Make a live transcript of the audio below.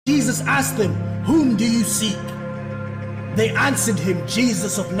Jesus asked them, "Whom do you seek?" They answered him,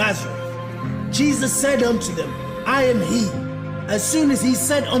 "Jesus of Nazareth." Jesus said unto them, "I am he." As soon as he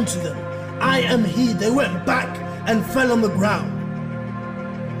said unto them, "I am he," they went back and fell on the ground.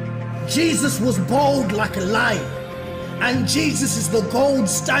 Jesus was bold like a lion, and Jesus is the gold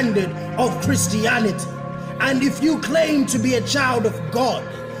standard of Christianity. And if you claim to be a child of God,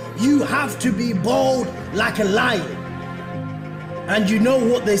 you have to be bold like a lion. And you know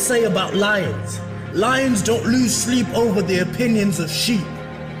what they say about lions? Lions don't lose sleep over the opinions of sheep.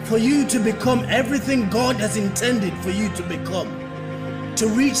 For you to become everything God has intended for you to become, to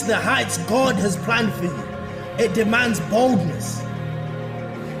reach the heights God has planned for you, it demands boldness.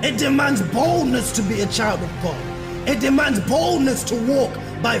 It demands boldness to be a child of God. It demands boldness to walk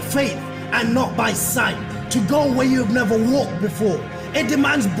by faith and not by sight, to go where you've never walked before. It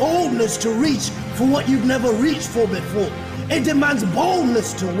demands boldness to reach for what you've never reached for before. It demands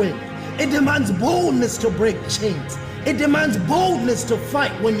boldness to win. It demands boldness to break chains. It demands boldness to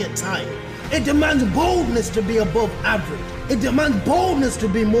fight when you're tired. It demands boldness to be above average. It demands boldness to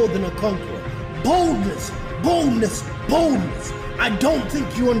be more than a conqueror. Boldness, boldness, boldness. I don't think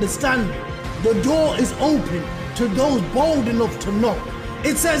you understand me. The door is open to those bold enough to knock.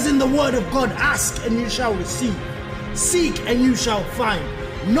 It says in the word of God, "Ask and you shall receive. Seek and you shall find.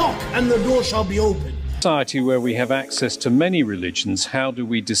 Knock and the door shall be open." Society where we have access to many religions, how do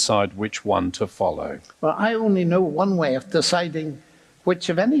we decide which one to follow? Well, I only know one way of deciding which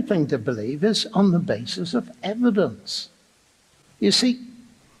of anything to believe is on the basis of evidence. You see,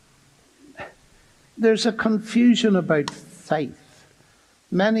 there's a confusion about faith.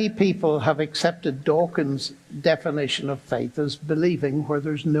 Many people have accepted Dawkins' definition of faith as believing where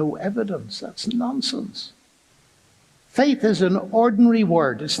there's no evidence. That's nonsense. Faith is an ordinary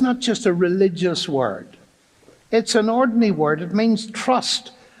word. It's not just a religious word. It's an ordinary word. It means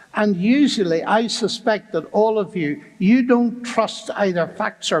trust. And usually, I suspect that all of you don't trust either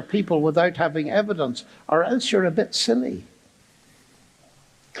facts or people without having evidence, or else you're a bit silly.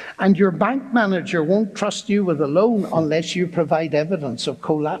 And your bank manager won't trust you with a loan unless you provide evidence of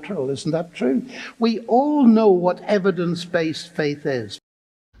collateral. Isn't that true? We all know what evidence-based faith is.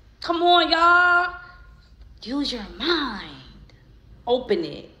 Come on, y'all. Use your mind. Open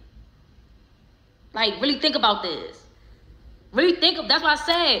it. Like, really think about this. Really think of, that's why I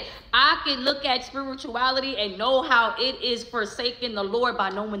said, I can look at spirituality and know how it is forsaking the Lord by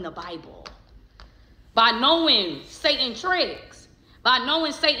knowing the Bible. By knowing Satan's tricks. By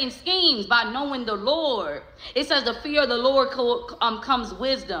knowing Satan's schemes. By knowing the Lord. It says the fear of the Lord comes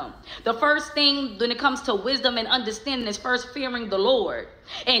wisdom. The first thing when it comes to wisdom and understanding is first fearing the Lord.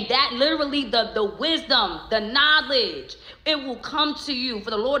 And that literally, the wisdom, the knowledge, it will come to you. For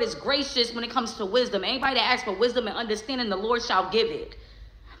the Lord is gracious when it comes to wisdom. Anybody that asks for wisdom and understanding, the Lord shall give it.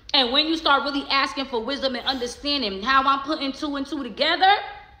 And when you start really asking for wisdom and understanding, how I'm putting two and two together,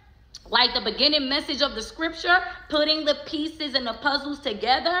 like the beginning message of the scripture, putting the pieces and the puzzles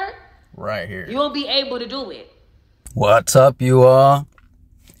together, right here, you'll be able to do it. What's up, you all?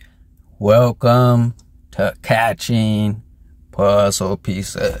 Welcome to Catching Puzzle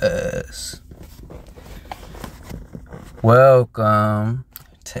Pieces. Welcome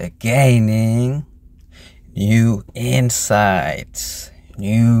to gaining new insights,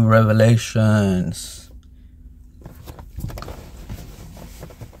 new revelations.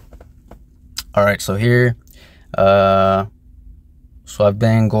 All right, so here, so I've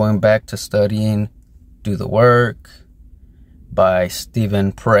been going back to studying Do the Work by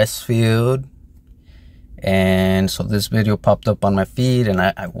Stephen Pressfield. And so this video popped up on my feed, and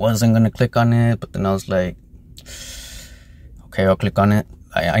I wasn't going to click on it, but then I was like, okay, I'll click on it.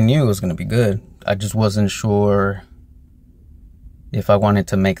 I knew it was going to be good. I just wasn't sure if I wanted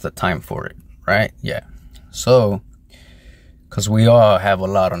to make the time for it, right? Yeah. So, because we all have a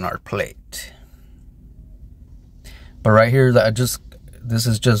lot on our plate. But right here, this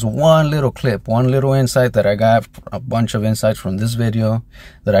is just one little clip, one little insight that I got, a bunch of insights from this video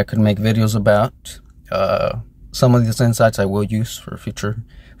that I could make videos about. Some of these insights I will use for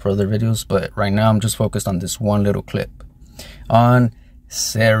other videos, but right now I'm just focused on this one little clip on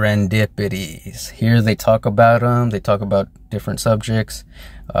serendipities. Here they talk about them. They talk about different subjects.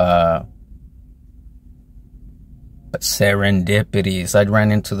 But serendipities, I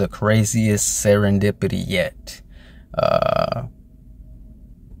ran into the craziest serendipity yet.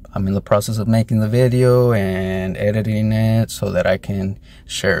 I'm in the process of making the video and editing it so that I can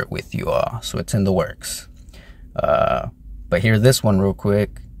share it with you all. So it's in the works. But hear this one real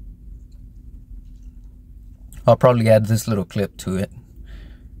quick. I'll probably add this little clip to it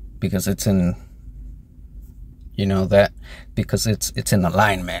because it's in you know, that because it's in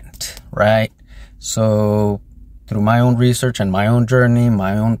alignment, right? So through my own research and my own journey,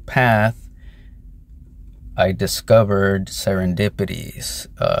 my own path, I discovered serendipities.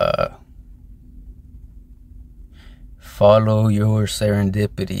 Follow your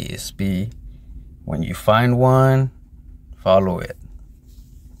serendipities. When you find one, follow it.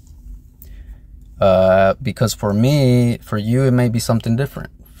 Because for me, for you, it may be something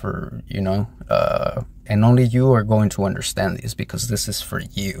different. And only you are going to understand these, because this is for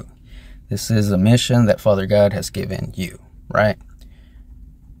you. This is a mission that Father God has given you, right?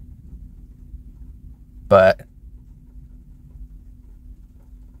 But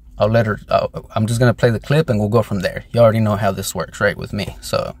I'm just going to play the clip and we'll go from there. You already know how this works, right, with me.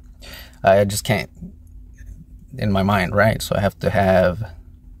 So I just can't, in my mind, right? So I have to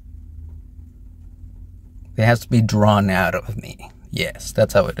it has to be drawn out of me. Yes,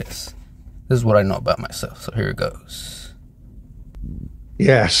 that's how it is. This is what I know about myself. So here it goes.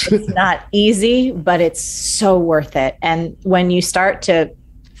 Yes. It's not easy, but it's so worth it. And when you start to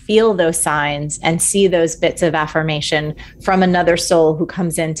feel those signs and see those bits of affirmation from another soul who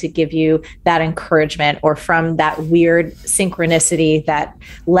comes in to give you that encouragement, or from that weird synchronicity that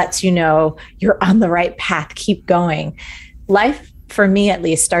lets you know you're on the right path, keep going. Life, for me at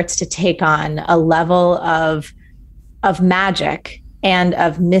least, starts to take on a level of magic and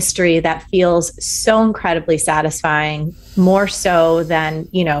of mystery that feels so incredibly satisfying, more so than,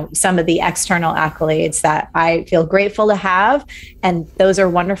 some of the external accolades that I feel grateful to have. And those are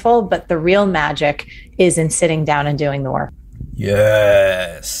wonderful, but the real magic is in sitting down and doing the work.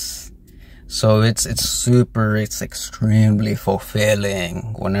 Yes. So it's extremely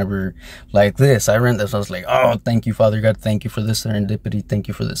fulfilling whenever, like this, I read this, I was like, oh, thank you, Father God. Thank you for this serendipity. Thank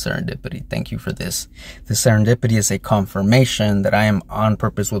you for this serendipity. Thank you for this. This serendipity is a confirmation that I am on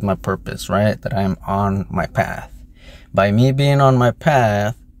purpose with my purpose, right? That I am on my path. By me being on my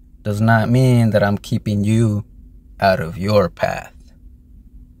path does not mean that I'm keeping you out of your path.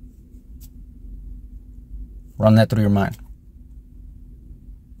 Run that through your mind.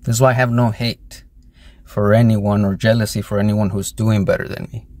 This is why I have no hate for anyone or jealousy for anyone who's doing better than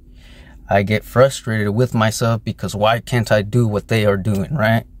me. I get frustrated with myself because why can't I do what they are doing,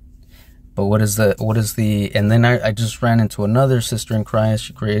 right? But and then I just ran into another sister in Christ.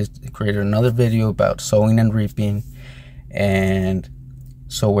 She created another video about sowing and reaping. And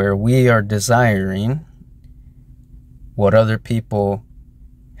so where we are desiring what other people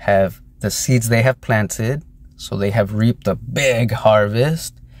have, the seeds they have planted, so they have reaped a big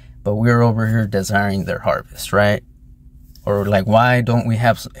harvest, but we're over here desiring their harvest, right? Or like, why don't we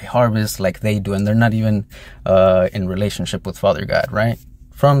have a harvest like they do? And they're not even in relationship with Father God, right?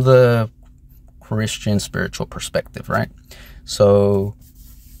 From the Christian spiritual perspective, right? So,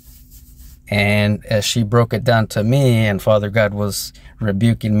 and as she broke it down to me, and Father God was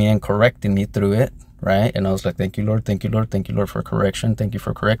rebuking me and correcting me through it, right? And I was like, thank you, Lord. Thank you, Lord. Thank you, Lord, for correction. Thank you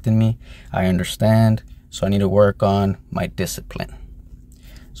for correcting me. I understand. So I need to work on my discipline.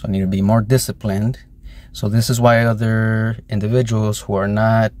 So I need to be more disciplined. So this is why other individuals who are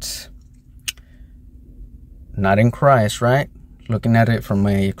not in Christ, right? Looking at it from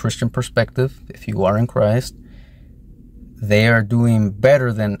a Christian perspective, if you are in Christ, they are doing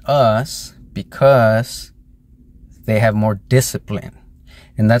better than us because they have more discipline.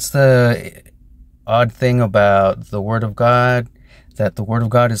 And that's the odd thing about the Word of God, that the Word of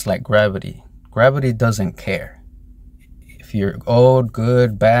God is like gravity. Gravity doesn't care. If you're old,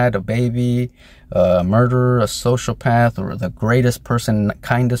 good, bad, a baby, a murderer, a sociopath, or the greatest person,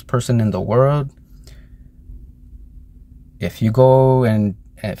 kindest person in the world, if you go and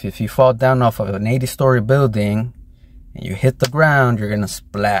if you fall down off of an 80-story building and you hit the ground, you're going to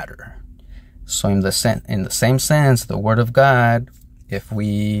splatter. So in the same sense, the Word of God, if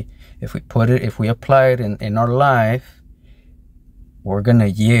we apply it in our life, we're going to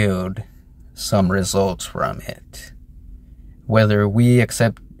yield some results from it. Whether we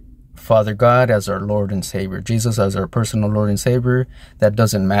accept Father God as our Lord and Savior, Jesus as our personal Lord and Savior, that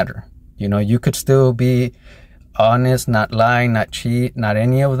doesn't matter. You could still be honest, not lie, not cheat, not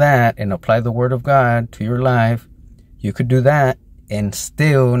any of that, and apply the Word of God to your life. You could do that and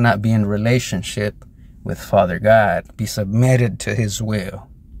still not be in relationship with Father God, be submitted to His will,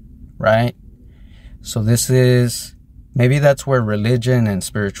 right? So maybe that's where religion and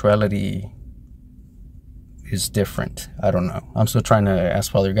spirituality is different. I don't know. I'm still trying to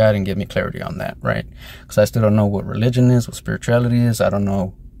ask Father God and give me clarity on that, right? Because I still don't know what religion is, what spirituality is. I don't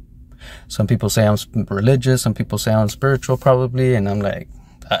know. Some people say I'm religious. Some people say I'm spiritual, probably. And I'm like,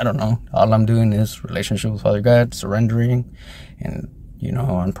 I don't know. All I'm doing is relationship with Father God, surrendering, and,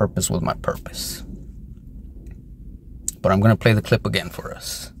 on purpose with my purpose. But I'm going to play the clip again for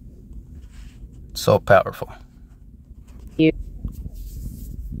us. It's so powerful.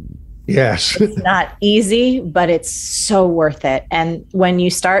 Yes. It's not easy, but it's so worth it. And when you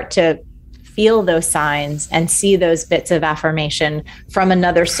start to feel those signs and see those bits of affirmation from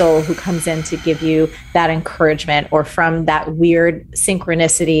another soul who comes in to give you that encouragement, or from that weird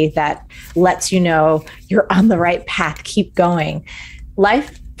synchronicity that lets you know you're on the right path, keep going.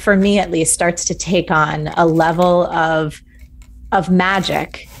 Life, for me at least, starts to take on a level of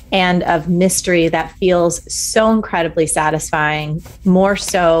magic and of mystery that feels so incredibly satisfying, more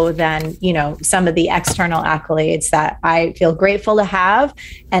so than, you know, some of the external accolades that I feel grateful to have.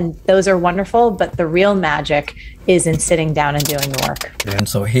 And those are wonderful, but the real magic is in sitting down and doing the work. And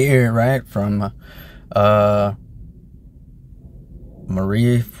so here, right, from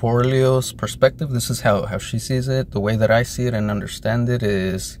Marie Forleo's perspective, this is how she sees it. The way that I see it and understand it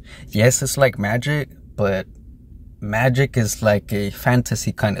is, yes, it's like magic, but magic is like a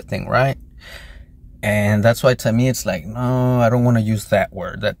fantasy kind of thing, right? And that's why to me it's like, no, I don't want to use that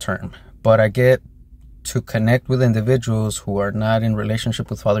word, that term. But I get to connect with individuals who are not in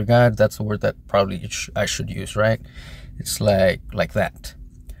relationship with Father God. That's the word that probably I should use, right? It's like that.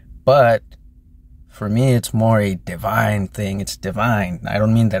 But for me, it's more a divine thing. It's divine. I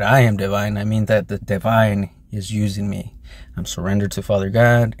don't mean that I am divine. I mean that the divine is using me. I'm surrendered to Father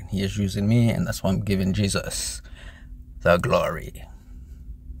God, and He is using me, and that's why I'm giving Jesus the glory.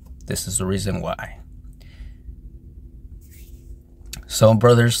 This is the reason why. So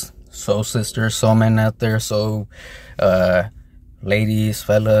brothers, so sisters, so men out there, so ladies,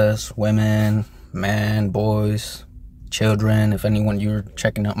 fellas, women, men, boys, children, if anyone, you're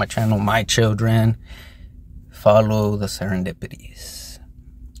checking out my channel, my children, follow the serendipities.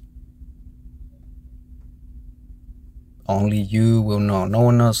 Only you will know. No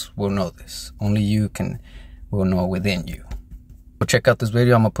one else will know this. Only you will know within you. Go check out this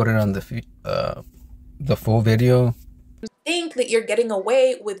video. I'm gonna put it on the full video. Think that you're getting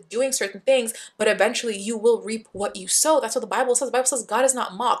away with doing certain things, but eventually you will reap what you sow. That's what the Bible says. The Bible says God is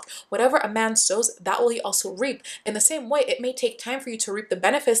not mocked. Whatever a man sows, that will he also reap. In the same way, it may take time for you to reap the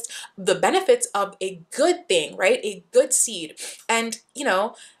benefits of a good thing, right? A good seed. And you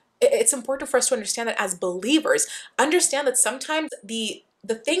know, it's important for us to understand that as believers, understand that sometimes the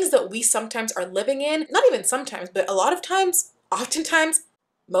things that we sometimes are living in, not even sometimes, but a lot of times, oftentimes,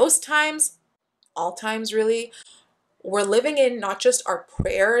 most times, all times really, we're living in not just our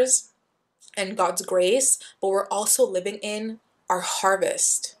prayers and God's grace, but we're also living in our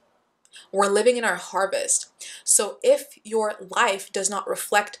harvest. We're living in our harvest. So if your life does not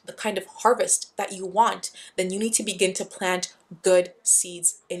reflect the kind of harvest that you want, then you need to begin to plant good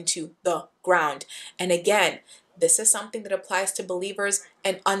seeds into the ground. And again, this is something that applies to believers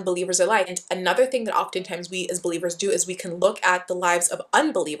and unbelievers alike. And another thing that oftentimes we as believers do is we can look at the lives of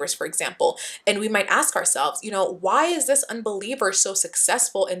unbelievers, for example, and we might ask ourselves, you know, why is this unbeliever so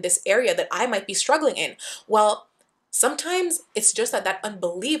successful in this area that I might be struggling in? Well, sometimes it's just that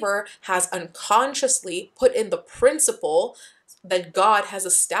unbeliever has unconsciously put in the principle that God has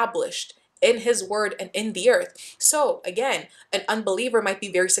established in His word and in the earth. So again, an unbeliever might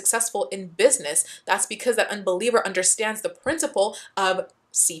be very successful in business. That's because that unbeliever understands the principle of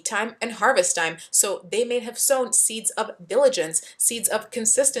seed time and harvest time. So they may have sown seeds of diligence, seeds of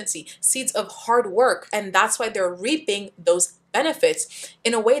consistency, seeds of hard work, and that's why they're reaping those benefits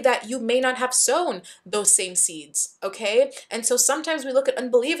in a way that you may not have sown those same seeds, okay? And so sometimes we look at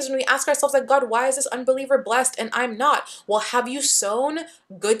unbelievers and we ask ourselves like, God, why is this unbeliever blessed and I'm not? Well, have you sown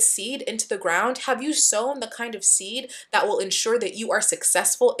good seed into the ground? Have you sown the kind of seed that will ensure that you are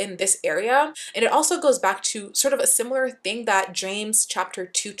successful in this area? And it also goes back to sort of a similar thing that James chapter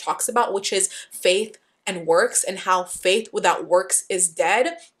 2 talks about, which is faith and works, and how faith without works is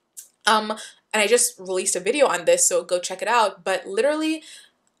dead. And I just released a video on this, so go check it out. But literally,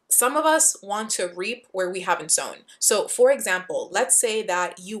 some of us want to reap where we haven't sown. So for example, let's say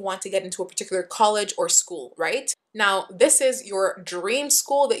that you want to get into a particular college or school, right? Now, this is your dream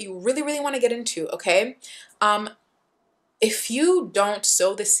school that you really, really want to get into, okay? If you don't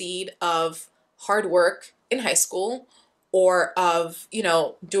sow the seed of hard work in high school, or of, you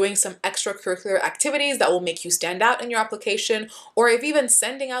know, doing some extracurricular activities that will make you stand out in your application, or if even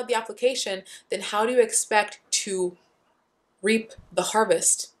sending out the application, then how do you expect to reap the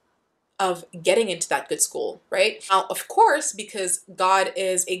harvest of getting into that good school, right? Now, of course, because God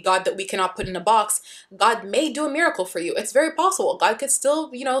is a God that we cannot put in a box, God may do a miracle for you. It's very possible. God could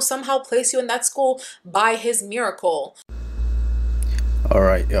still, you know, somehow place you in that school by His miracle. All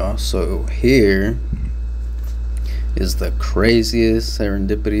right, y'all. So here is the craziest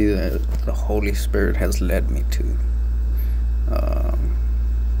serendipity that the Holy Spirit has led me to.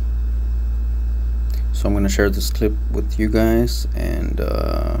 So I'm going to share this clip with you guys, and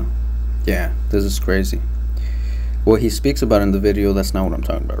yeah, this is crazy. What he speaks about in the video, that's not what I'm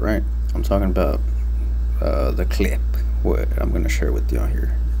talking about, right? I'm talking about the clip, what I'm going to share with y'all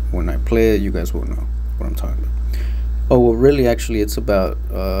here. When I play it, you guys will know what I'm talking about. Oh, well, really, actually, it's about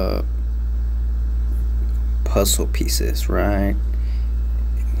puzzle pieces, right?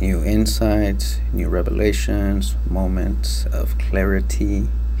 New insights, new revelations, moments of clarity,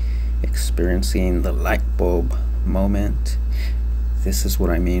 experiencing the light bulb moment. This is what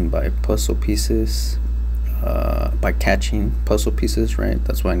I mean by puzzle pieces, by catching puzzle pieces, right?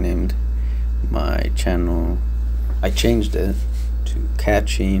 That's why I named my channel, I changed it to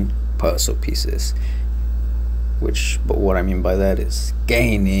Catching Puzzle Pieces, but what I mean by that is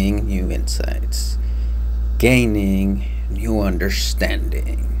gaining new insights, gaining new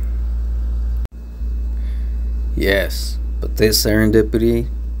understanding. Yes, but this serendipity,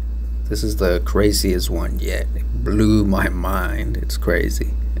 this is the craziest one yet. It blew my mind. It's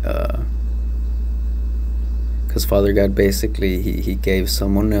crazy. Because Father God basically, he gave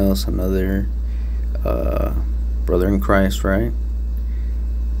someone else, another brother in Christ, right?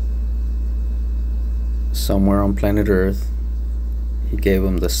 Somewhere on planet Earth, he gave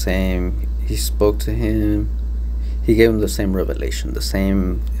him the same, he spoke to him, he gave him the same revelation, the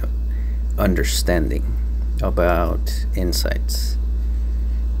same understanding about insights.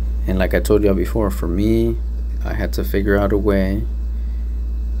 And like I told y'all before, for me, I had to figure out a way,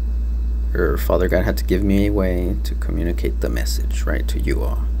 or Father God had to give me a way to communicate the message, right, to you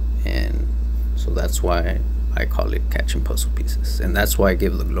all. And so that's why I call it Catching Puzzle Pieces, and that's why I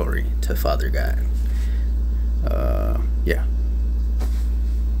give the glory to Father God. Yeah,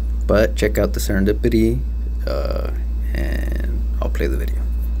 but check out the serendipity, and I'll play the video.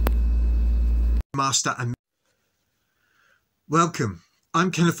 Master and welcome.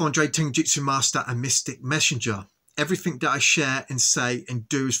 I'm Kenneth Andre, Tenjutsu Master and Mystic Messenger. Everything that I share and say and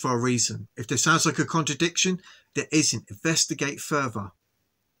do is for a reason. If there sounds like a contradiction, there isn't. Investigate further.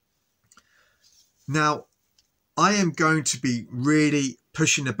 Now, I am going to be really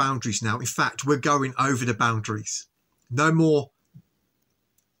pushing the boundaries now. In fact, we're going over the boundaries. No more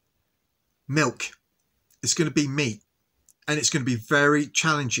milk. It's going to be meat, and it's going to be very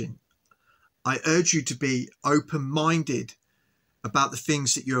challenging. I urge you to be open-minded about the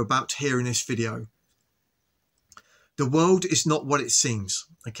things that you're about to hear in this video. The world is not what it seems,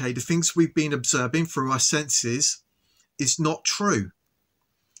 okay? The things we've been observing through our senses is not true.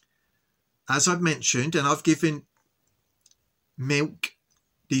 As I've mentioned, and I've given milk,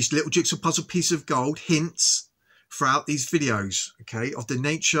 these little jigsaw puzzle pieces of gold, hints throughout these videos, okay, of the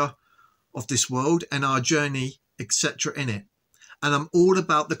nature of this world and our journey, etc. in it. And I'm all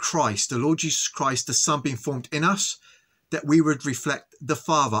about the Christ, the Lord Jesus Christ, the Son being formed in us, that we would reflect the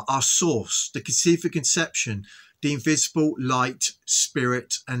Father, our source, the conceiver conception, the invisible light,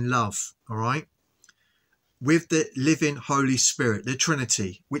 spirit, and love, all right? With the living Holy Spirit, the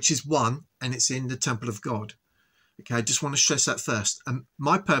Trinity, which is one, and it's in the temple of God. Okay, I just want to stress that first. And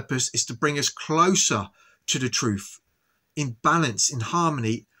my purpose is to bring us closer to the truth, in balance, in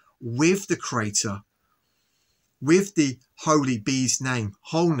harmony with the Creator, with the Holy Bee's name,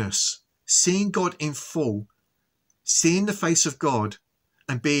 wholeness, seeing God in full, seeing the face of God,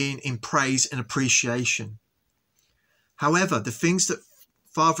 and being in praise and appreciation. However, the things that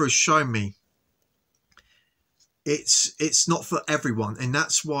Father has shown me, it's not for everyone, and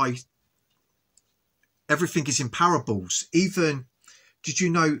that's why everything is in parables. Even, did you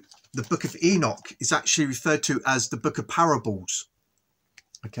know the book of Enoch is actually referred to as the book of parables?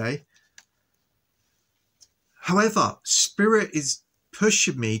 Okay. However, Spirit is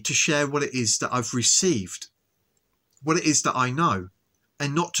pushing me to share what it is that I've received, what it is that I know,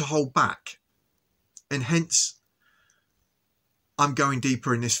 and not to hold back. And hence, I'm going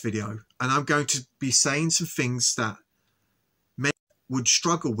deeper in this video, and I'm going to be saying some things that many would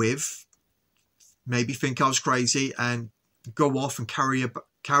struggle with, maybe think I was crazy and go off and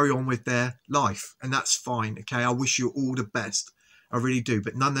carry on with their life, and that's fine. Okay, I wish you all the best, I really do,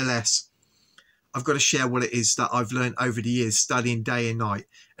 but nonetheless, I've got to share what it is that I've learned over the years, studying day and night.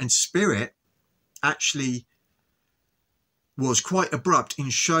 And Spirit actually was quite abrupt in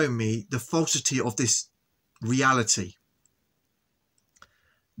showing me the falsity of this reality,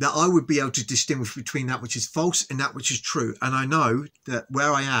 that I would be able to distinguish between that which is false and that which is true. And I know that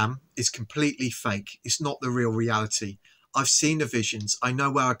where I am is completely fake. It's not the real reality. I've seen the visions. I know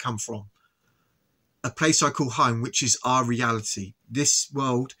where I come from. A place I call home, which is our reality. This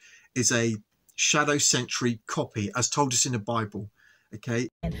world is a shadow century copy, as told us in the Bible. Okay.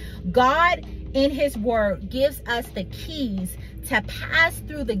 God in his word gives us the keys to pass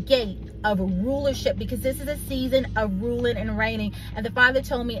through the gate of rulership, because this is a season of ruling and reigning. And the Father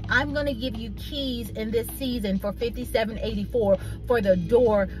told me, I'm going to give you keys in this season for 5784 for the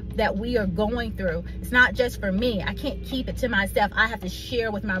door that we are going through. It's not just for me. I can't keep it to myself. I have to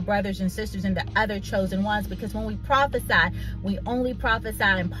share with my brothers and sisters and the other chosen ones, because when we prophesy, we only prophesy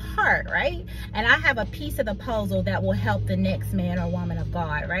in part, right? And I have a piece of the puzzle that will help the next man or woman of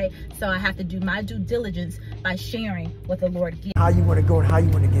God, right? So I have to do my due diligence by sharing what the Lord gives. How you want to go and how you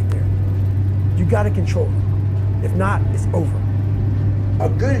want to get there. You got to control it. If not, it's over. A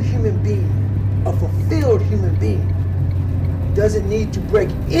good human being, a fulfilled human being, doesn't need to break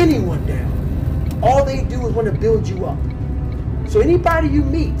anyone down. All they do is want to build you up. So anybody you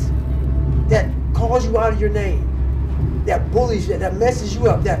meet that calls you out of your name, that bullies you, that messes you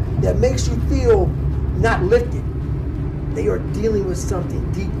up, that makes you feel not lifted, they are dealing with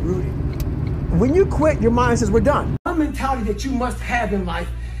something deep-rooted. When you quit, your mind says, we're done. One mentality that you must have in life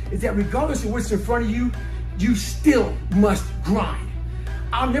is that regardless of what's in front of you, you still must grind.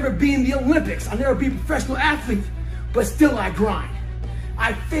 I'll never be in the Olympics. I'll never be a professional athlete, but still I grind.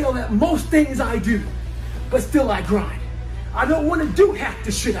 I fail at most things I do, but still I grind. I don't want to do half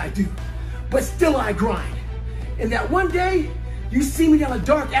the shit I do, but still I grind. And that one day, you see me down a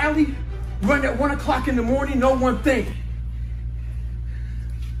dark alley, run at 1 o'clock in the morning, know one thing.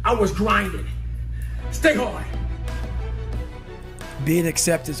 I was grinding. Stay hard. Being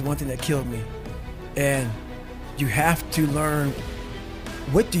accepted is one thing that killed me. And you have to learn,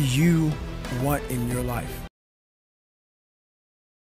 what do you want in your life?